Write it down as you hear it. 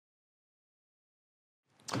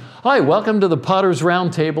Hi, welcome to the Potter's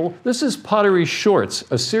Roundtable. This is Pottery Shorts,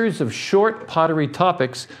 a series of short pottery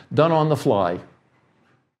topics done on the fly.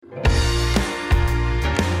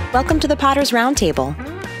 Welcome to the Potter's Roundtable,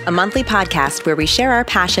 a monthly podcast where we share our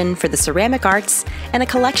passion for the ceramic arts and a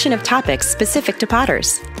collection of topics specific to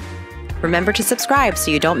potters. Remember to subscribe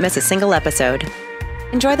so you don't miss a single episode.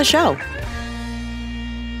 Enjoy the show.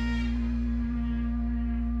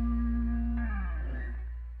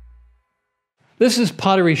 This is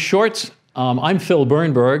Pottery Shorts. I'm Phil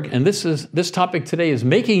Bernberg, and this topic today is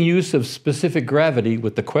making use of specific gravity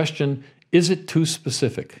with the question, is it too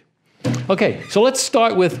specific? Okay, so let's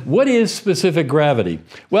start with what is specific gravity?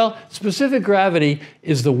 Well, specific gravity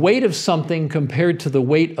is the weight of something compared to the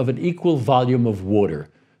weight of an equal volume of water.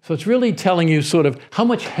 So it's really telling you sort of how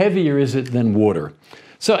much heavier is it than water.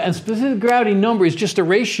 So, and specific gravity number is just a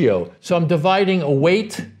ratio. So I'm dividing a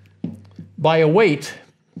weight by a weight,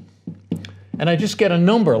 and I just get a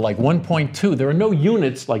number like 1.2. There are no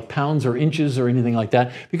units like pounds or inches or anything like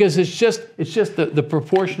that because it's just the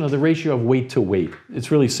proportion of the ratio of weight to weight.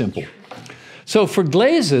 It's really simple. So for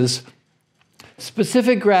glazes,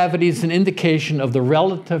 specific gravity is an indication of the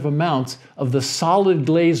relative amounts of the solid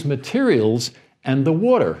glaze materials and the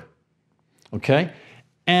water. Okay?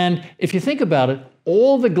 And if you think about it,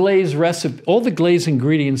 all the glaze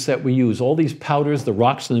ingredients that we use, all these powders, the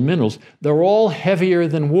rocks and the minerals, they're all heavier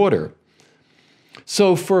than water.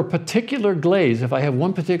 So for a particular glaze, if I have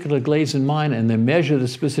one particular glaze in mind and then measure the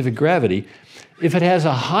specific gravity, if it has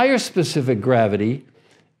a higher specific gravity,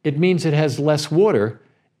 it means it has less water.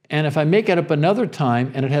 And if I make it up another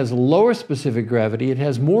time and it has a lower specific gravity, it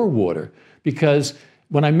has more water. Because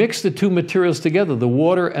when I mix the two materials together, the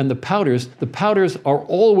water and the powders are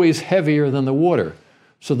always heavier than the water.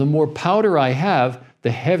 So the more powder I have,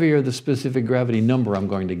 the heavier the specific gravity number I'm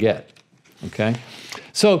going to get. Okay?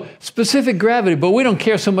 So specific gravity, but we don't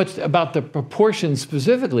care so much about the proportions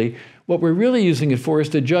specifically. What we're really using it for is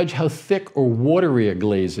to judge how thick or watery a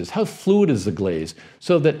glaze is. How fluid is the glaze?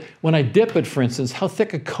 So that when I dip it, for instance, how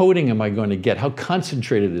thick a coating am I going to get? How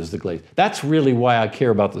concentrated is the glaze? That's really why I care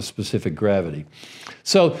about the specific gravity.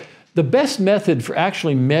 So the best method for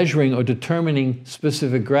actually measuring or determining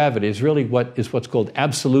specific gravity is really what's called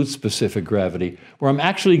absolute specific gravity, where I'm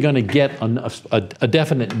actually going to get a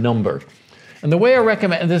definite number. And the way I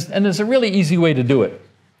recommend this, and there's a really easy way to do it.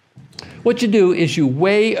 What you do is you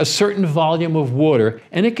weigh a certain volume of water,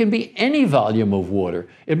 and it can be any volume of water.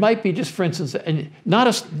 It might be just, for instance,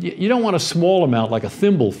 you don't want a small amount like a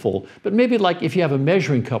thimbleful, but maybe like if you have a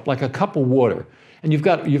measuring cup, like a cup of water, and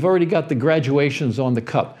you've already got the graduations on the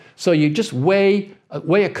cup. So you just weigh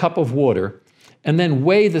a cup of water, and then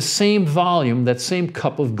weigh the same volume, that same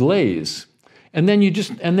cup of glaze. And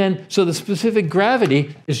then so the specific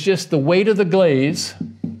gravity is just the weight of the glaze.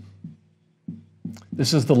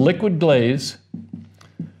 This is the liquid glaze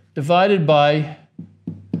divided by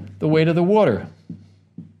the weight of the water.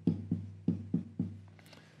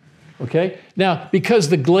 Okay? Now, because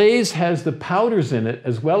the glaze has the powders in it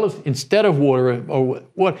as well as instead of water or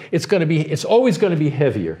what, it's always going to be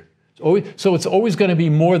heavier. So it's always going to be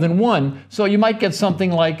more than one. So you might get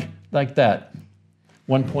something like that,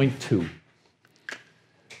 1.2.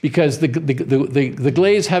 Because the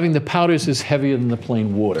glaze having the powders is heavier than the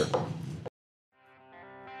plain water.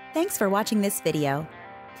 Thanks for watching this video.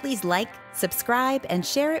 Please like, subscribe, and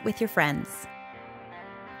share it with your friends.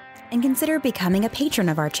 And consider becoming a patron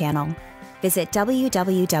of our channel. Visit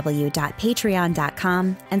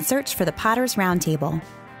www.patreon.com and search for the Potter's Roundtable.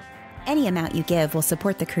 Any amount you give will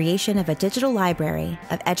support the creation of a digital library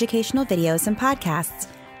of educational videos and podcasts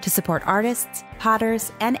to support artists,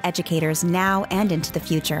 potters, and educators now and into the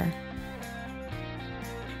future.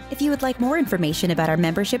 If you would like more information about our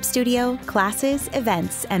membership studio, classes,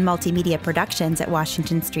 events, and multimedia productions at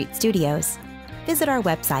Washington Street Studios, visit our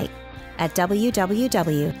website at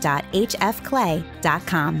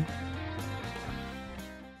www.hfclay.com.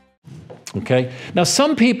 Okay. Now,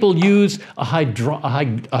 some people use a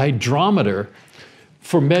hydrometer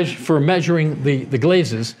for measuring the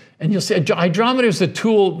glazes. And you'll see a hydrometer is a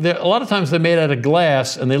tool. A lot of times they're made out of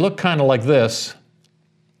glass, and they look kind of like this.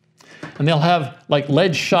 And they'll have like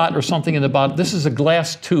lead shot or something in the bottom. This is a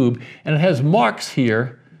glass tube, and it has marks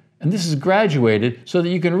here, and this is graduated so that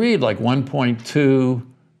you can read like 1.20,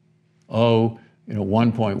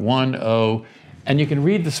 1.10, and you can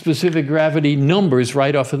read the specific gravity numbers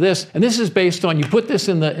right off of this. And this is based on, you put this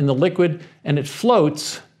in the liquid, and it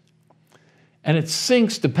floats, and it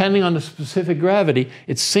sinks depending on the specific gravity.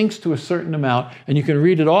 It sinks to a certain amount, and you can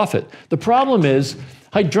read it off it. The problem is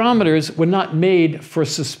hydrometers were not made for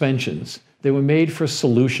suspensions. They were made for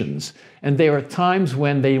solutions. And there are times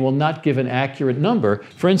when they will not give an accurate number.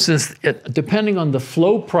 For instance, depending on the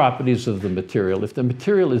flow properties of the material, if the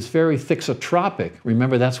material is very thixotropic,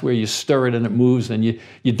 remember that's where you stir it and it moves and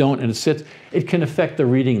you don't and it sits, it can affect the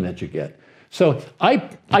reading that you get. So I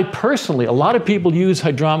personally, a lot of people use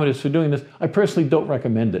hydrometers for doing this. I personally don't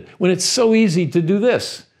recommend it. When it's so easy to do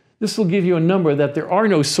this, this will give you a number that there are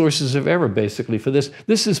no sources of error, basically, for this.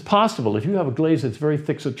 This is possible. If you have a glaze that's very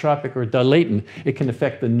thixotropic or dilatant, it can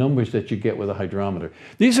affect the numbers that you get with a hydrometer.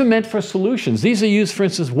 These are meant for solutions. These are used, for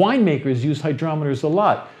instance, winemakers use hydrometers a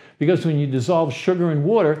lot because when you dissolve sugar in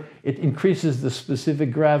water, it increases the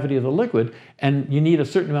specific gravity of the liquid, and you need a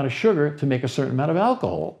certain amount of sugar to make a certain amount of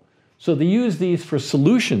alcohol. So they use these for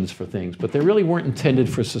solutions for things, but they really weren't intended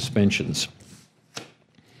for suspensions.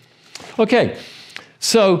 Okay.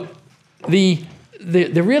 So the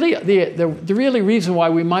really reason why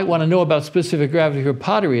we might want to know about specific gravity for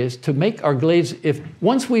pottery is to make our glaze,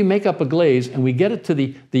 once we make up a glaze and we get it to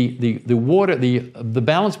the water, the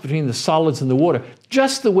balance between the solids and the water,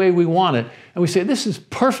 just the way we want it, and we say, this is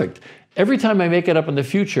perfect. Every time I make it up in the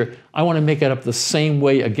future, I want to make it up the same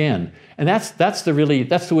way again. And that's the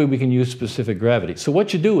way we can use specific gravity. So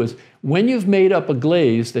what you do is, when you've made up a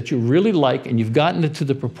glaze that you really like and you've gotten it to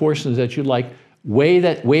the proportions that you like, weigh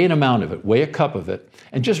an amount of it, weigh a cup of it,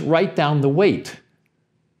 and just write down the weight.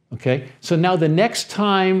 Okay? So now the next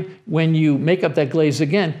time when you make up that glaze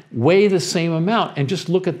again, weigh the same amount and just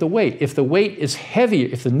look at the weight. If the weight is heavier,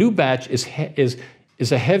 if the new batch is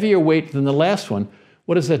a heavier weight than the last one,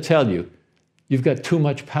 what does that tell you? You've got too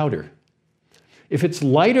much powder. If it's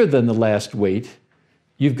lighter than the last weight,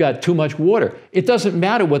 you've got too much water. It doesn't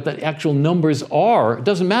matter what the actual numbers are. It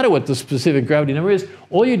doesn't matter what the specific gravity number is.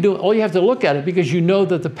 All you have to look at it because you know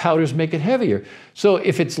that the powders make it heavier. So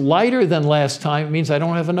if it's lighter than last time, it means I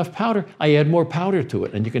don't have enough powder. I add more powder to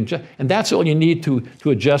it, and you can and that's all you need to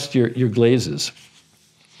adjust your glazes.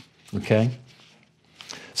 Okay.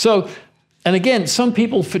 So. And again, some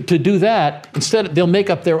people, to do that, instead they'll make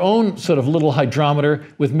up their own sort of little hydrometer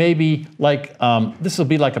with maybe like, this will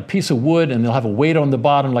be like a piece of wood, and they'll have a weight on the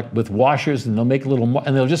bottom, like with washers, and they'll make a little,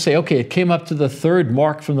 and they'll just say, okay, it came up to the third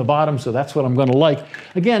mark from the bottom, so that's what I'm going to like.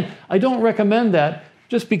 Again, I don't recommend that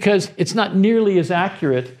just because it's not nearly as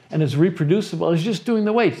accurate and as reproducible as just doing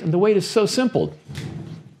the weights, and the weight is so simple.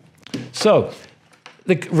 So,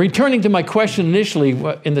 returning to my question initially,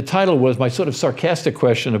 in the title was my sort of sarcastic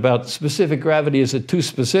question about specific gravity, is it too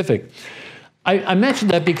specific? I mentioned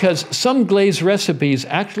that because some glaze recipes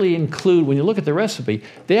actually include, when you look at the recipe,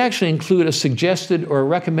 they actually include a suggested or a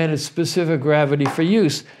recommended specific gravity for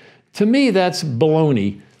use. To me, that's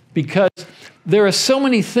baloney, because there are so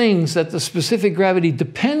many things that the specific gravity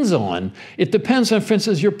depends on. It depends on, for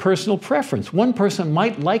instance, your personal preference. One person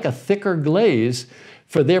might like a thicker glaze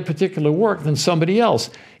for their particular work than somebody else.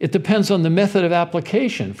 It depends on the method of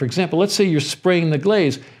application. For example, let's say you're spraying the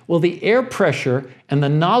glaze. Well, the air pressure and the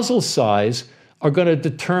nozzle size are going to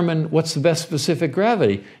determine what's the best specific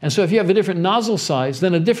gravity. And so if you have a different nozzle size,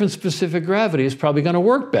 then a different specific gravity is probably going to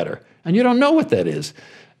work better. And you don't know what that is.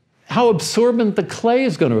 How absorbent the clay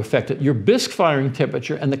is going to affect it. Your bisque firing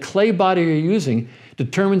temperature and the clay body you're using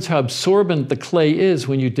determines how absorbent the clay is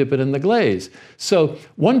when you dip it in the glaze. So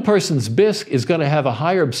one person's bisque is going to have a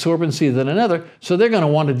higher absorbency than another, so they're going to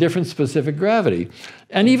want a different specific gravity.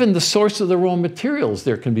 And even the source of the raw materials,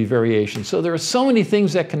 there can be variation. So there are so many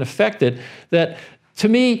things that can affect it that, to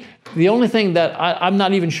me, the only thing that I'm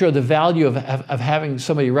not even sure the value of having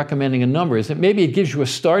somebody recommending a number is that maybe it gives you a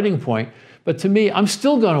starting point. But to me, I'm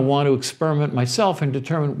still going to want to experiment myself and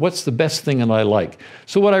determine what's the best thing that I like.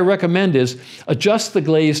 So what I recommend is adjust the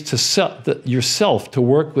glaze to yourself to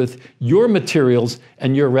work with your materials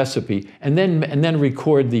and your recipe, and then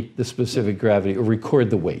record the specific gravity or record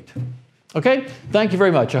the weight. Okay? Thank you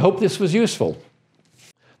very much. I hope this was useful.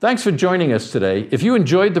 Thanks for joining us today. If you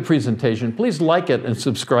enjoyed the presentation, please like it and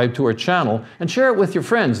subscribe to our channel and share it with your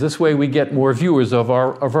friends. This way we get more viewers of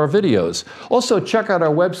our videos. Also, check out our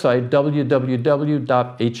website,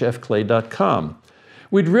 www.hfclay.com.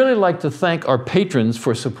 We'd really like to thank our patrons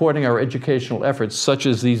for supporting our educational efforts, such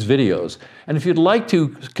as these videos. And if you'd like to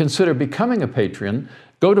consider becoming a patron,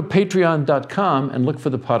 go to patreon.com and look for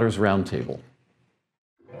the Potter's Roundtable.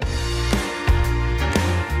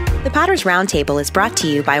 The Potter's Roundtable is brought to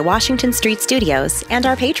you by Washington Street Studios and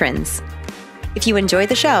our patrons. If you enjoy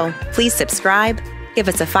the show, please subscribe, give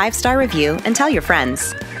us a 5-star review, and tell your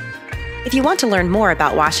friends. If you want to learn more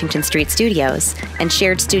about Washington Street Studios and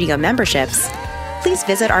shared studio memberships, please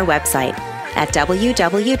visit our website at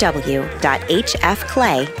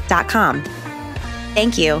www.hfclay.com.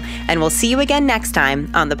 Thank you, and we'll see you again next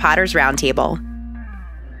time on the Potter's Roundtable.